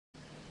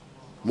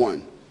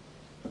One.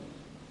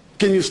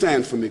 Can you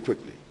stand for me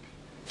quickly?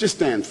 Just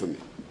stand for me.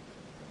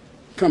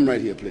 Come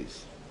right here,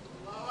 please.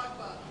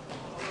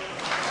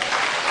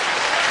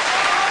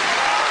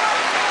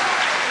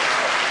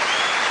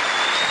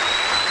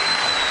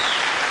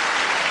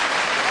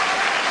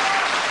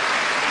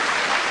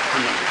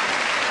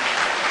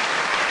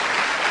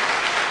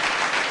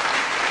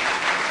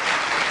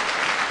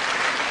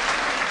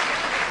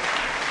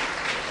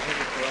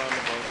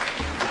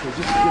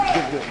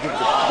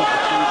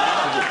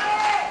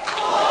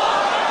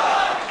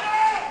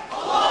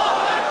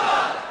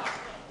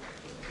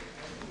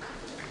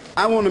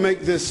 I want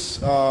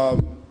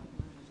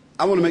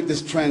to make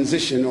this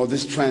transition or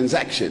this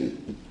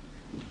transaction,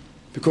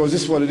 because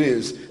this is what it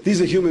is.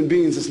 These are human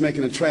beings that's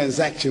making a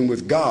transaction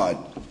with God.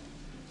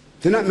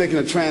 They're not making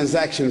a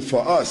transaction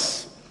for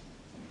us.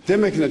 They're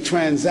making a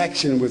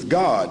transaction with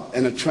God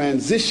and a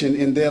transition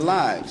in their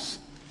lives.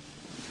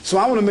 So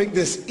I want to make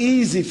this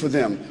easy for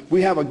them.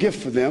 We have a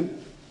gift for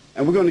them,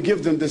 and we're going to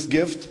give them this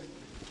gift,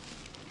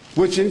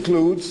 which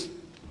includes,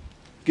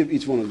 give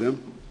each one of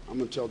them. I'm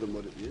going to tell them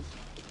what it is.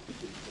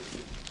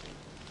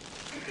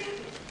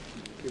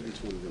 Give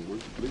each one of them one,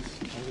 please.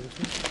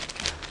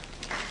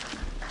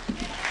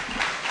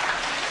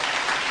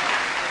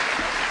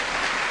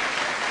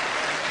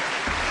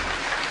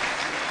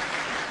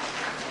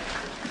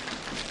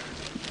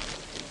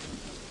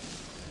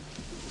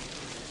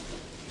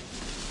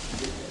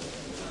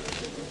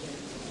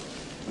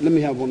 Let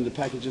me have one of the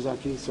packages,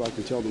 Aki, so I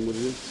can tell them what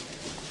it is.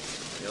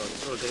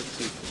 That's what I gave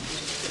to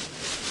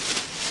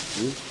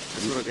you.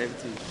 That's what I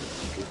gave to you.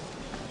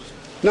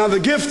 Now, the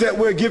gift that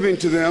we're giving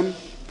to them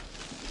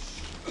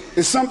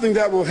is something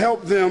that will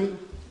help them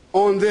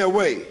on their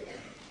way.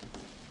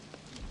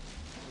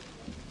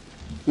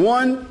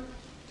 One,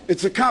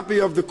 it's a copy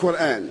of the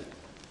Quran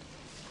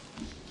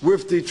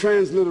with the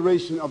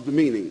transliteration of the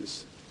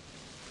meanings.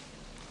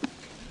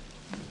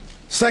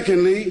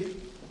 Secondly,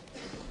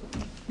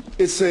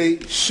 it's a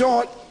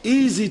short,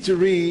 easy to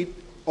read,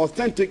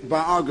 authentic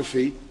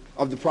biography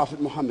of the Prophet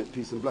Muhammad,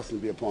 peace and blessing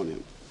be upon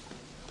him.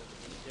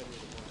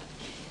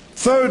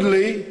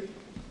 Thirdly,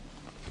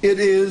 it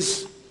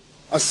is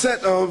a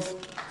set of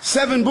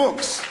 7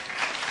 books.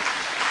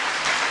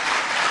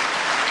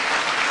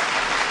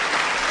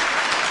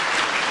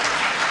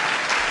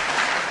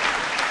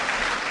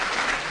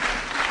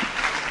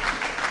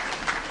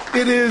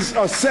 It is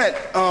a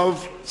set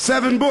of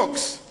 7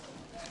 books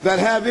that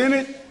have in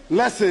it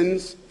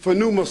lessons for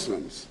new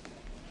Muslims.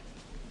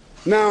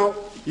 Now,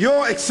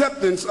 your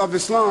acceptance of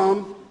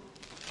Islam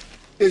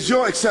is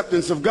your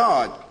acceptance of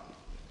God,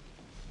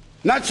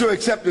 not your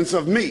acceptance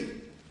of me,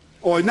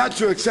 or not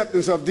your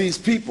acceptance of these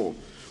people,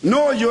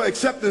 nor your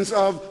acceptance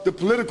of the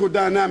political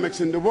dynamics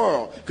in the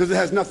world, because it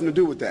has nothing to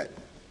do with that.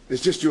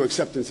 It's just your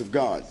acceptance of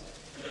God.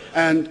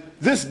 And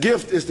this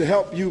gift is to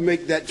help you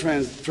make that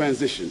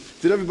transition.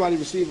 Did everybody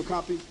receive a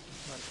copy?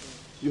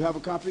 You have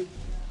a copy?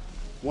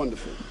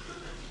 Wonderful.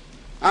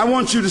 I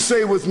want you to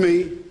say with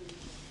me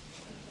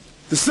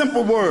the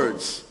simple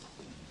words.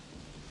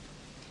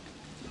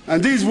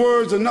 And these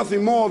words are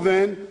nothing more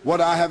than what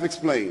I have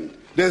explained.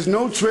 There's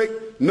no trick,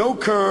 no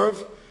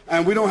curve,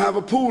 and we don't have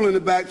a pool in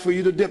the back for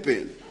you to dip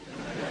in.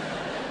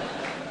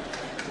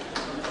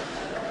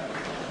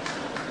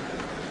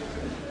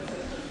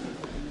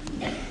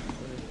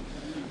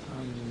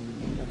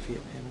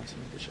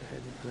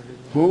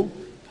 Who?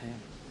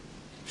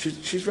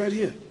 She's right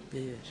here.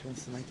 Yeah, she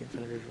wants to make it for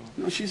everyone.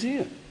 No, she's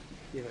here.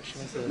 Yeah, but she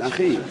wants to...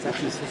 Akhi,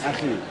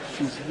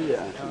 she's here,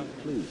 Akhi.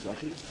 Please,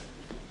 Akhi.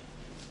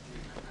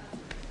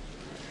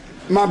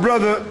 My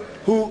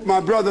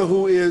brother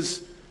who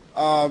is,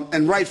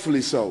 and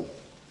rightfully so,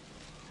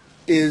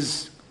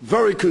 is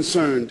very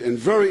concerned and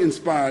very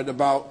inspired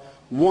about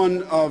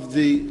one of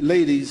the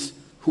ladies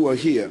who are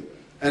here.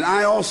 And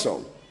I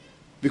also,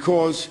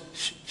 because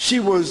she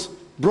was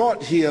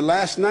brought here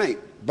last night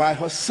by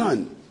her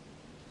son.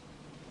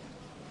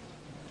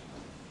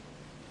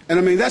 And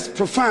I mean, that's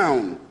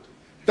profound.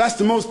 That's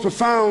the most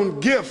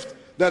profound gift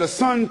that a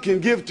son can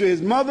give to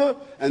his mother,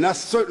 and that's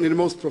certainly the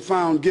most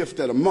profound gift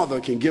that a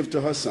mother can give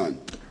to her son.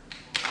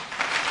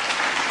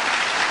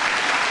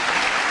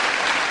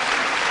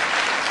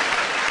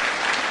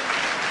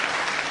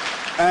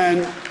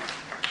 And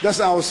that's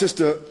our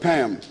sister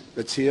Pam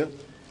that's here.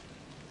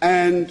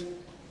 And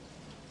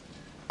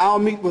I'll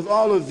meet with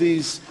all of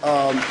these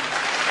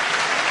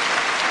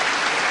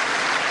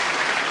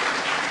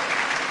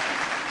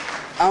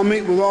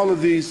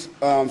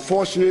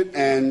fortunate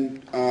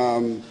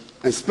and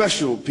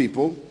special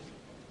people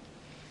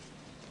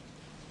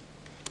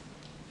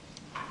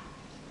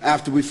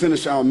after we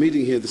finish our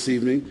meeting here this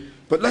evening.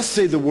 But let's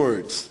say the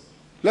words.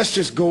 Let's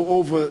just go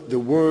over the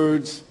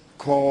words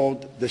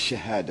called the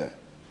Shahada,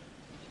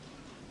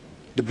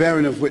 the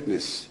bearing of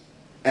witness.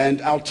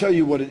 And I'll tell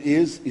you what it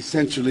is.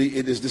 Essentially,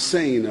 it is the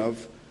saying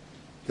of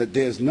that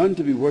there's none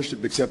to be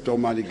worshipped except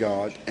Almighty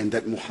God, and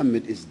that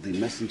Muhammad is the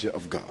messenger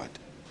of God.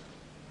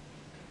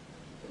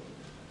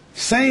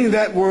 Saying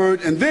that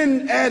word and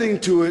then adding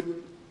to it,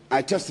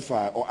 I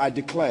testify, or I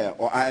declare,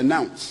 or I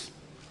announce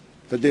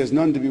that there is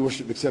none to be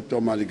worshipped except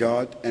Almighty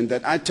God, and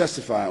that I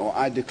testify or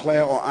I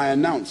declare or I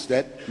announce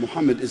that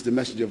Muhammad is the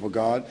messenger of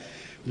God,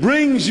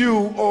 brings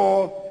you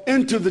or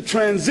into the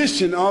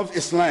transition of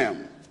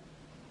Islam.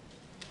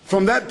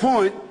 From that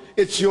point,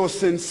 it's your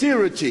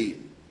sincerity,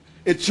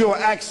 it's your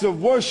acts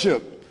of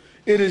worship,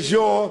 it is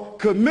your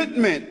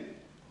commitment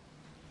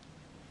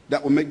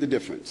that will make the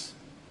difference.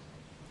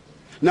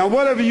 Now,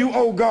 whatever you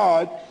owe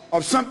God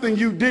of something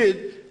you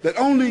did that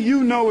only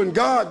you know and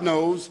God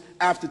knows,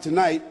 after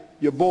tonight,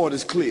 your board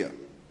is clear.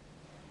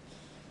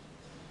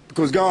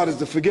 Because God is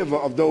the forgiver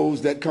of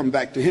those that come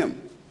back to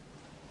him.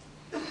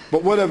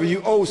 But whatever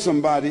you owe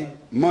somebody,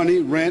 money,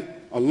 rent,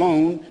 a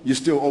loan, you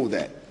still owe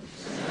that.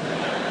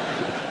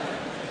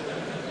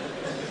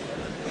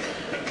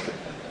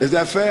 Is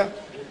that fair?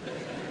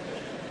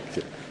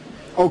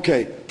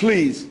 Okay,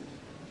 please,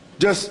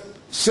 just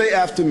say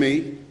after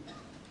me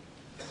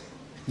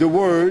the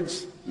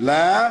words,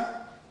 La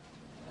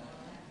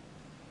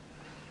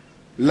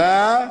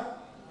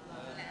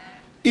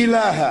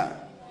ilaha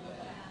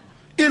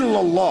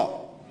illallah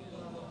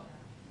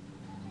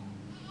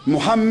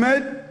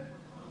Muhammad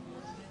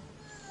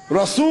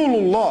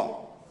Rasulullah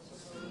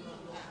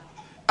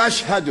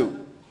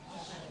Ashhadu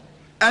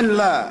an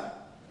la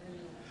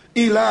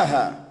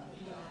ilaha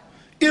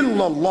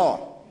illallah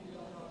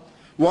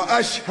wa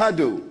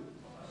ashhadu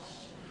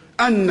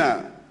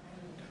anna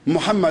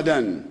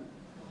Muhammadan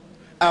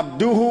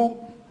abduhu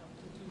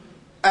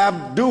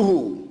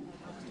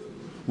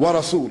wa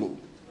rasuluhu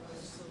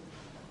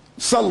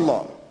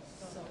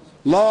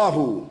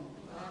sallallahu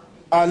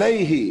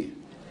alayhi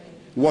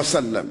wa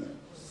sallam.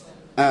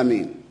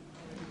 Ameen.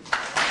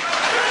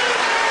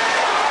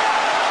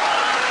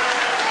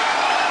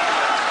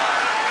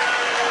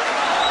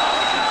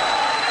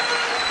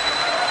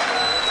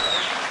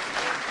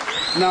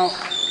 Now,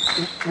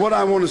 what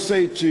I want to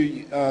say to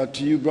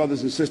you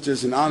brothers and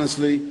sisters, and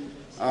honestly,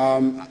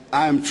 I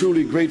am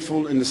truly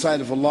grateful in the sight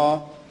of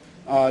Allah,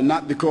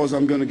 not because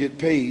I'm going to get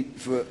paid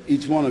for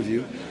each one of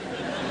you,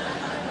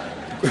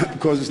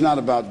 because it's not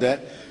about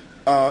that,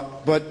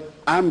 but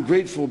I'm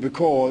grateful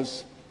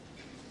because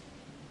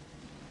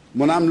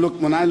when I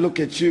look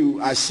at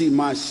you, I see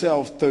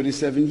myself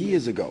 37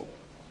 years ago.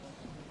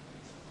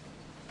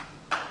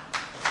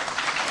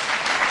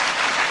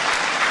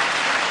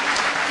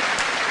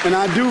 And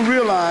I do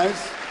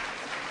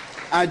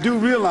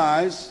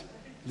realize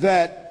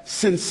that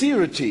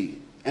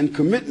sincerity and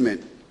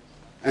commitment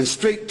and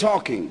straight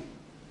talking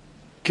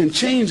can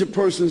change a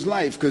person's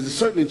life, because it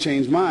certainly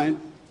changed mine.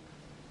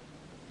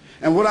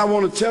 And what I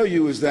want to tell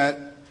you is that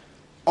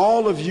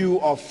all of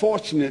you are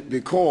fortunate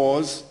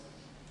because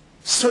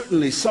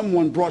certainly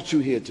someone brought you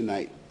here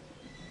tonight.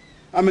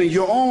 I mean,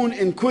 your own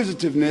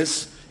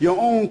inquisitiveness, your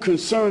own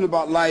concern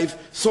about life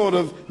sort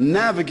of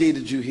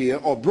navigated you here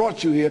or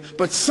brought you here,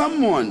 but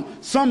some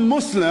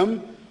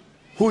Muslim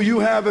who you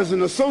have as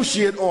an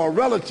associate or a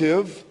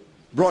relative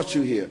brought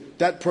you here.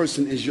 That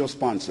person is your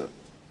sponsor.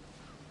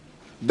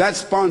 That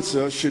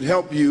sponsor should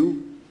help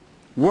you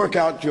work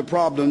out your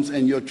problems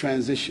and your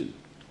transition.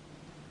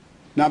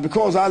 Now,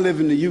 because I live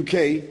in the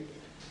UK,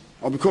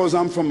 or because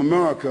I'm from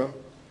America,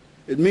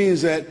 it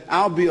means that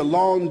I'll be a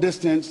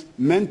long-distance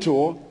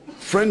mentor,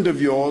 friend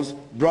of yours,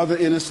 brother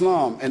in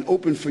Islam, and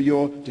open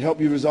to help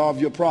you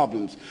resolve your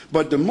problems.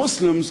 But the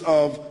Muslims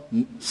of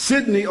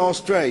Sydney,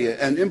 Australia,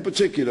 and in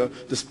particular,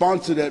 the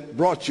sponsor that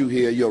brought you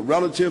here, your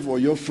relative or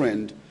your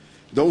friend,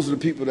 those are the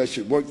people that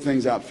should work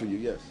things out for you.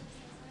 Yes.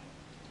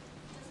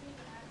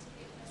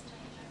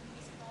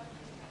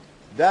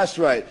 That's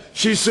right.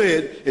 She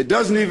said it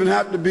doesn't even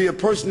have to be a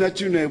person that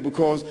you know,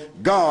 because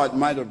God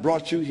might have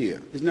brought you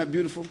here. Isn't that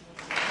beautiful?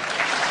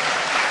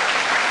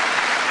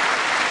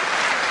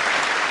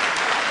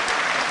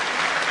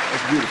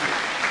 That's beautiful.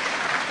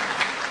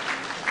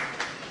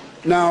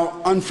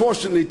 Now,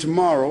 unfortunately,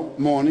 tomorrow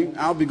morning,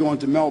 I'll be going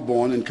to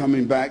Melbourne and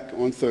coming back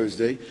on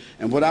Thursday.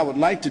 And what I would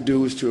like to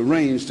do is to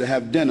arrange to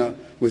have dinner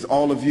with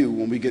all of you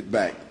when we get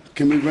back.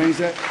 Can we arrange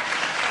that?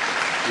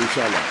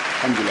 Inshallah.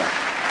 Alhamdulillah.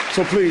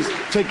 So please,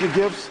 take your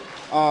gifts.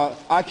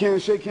 I can't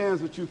shake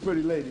hands with you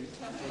pretty ladies.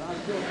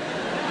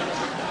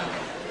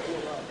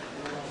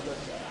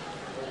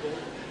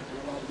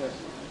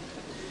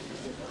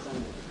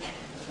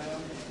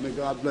 May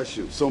God bless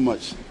you so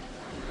much.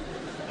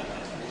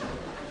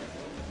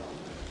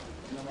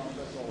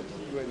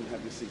 Go ahead and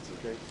have your seats,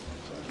 okay?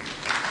 Sorry.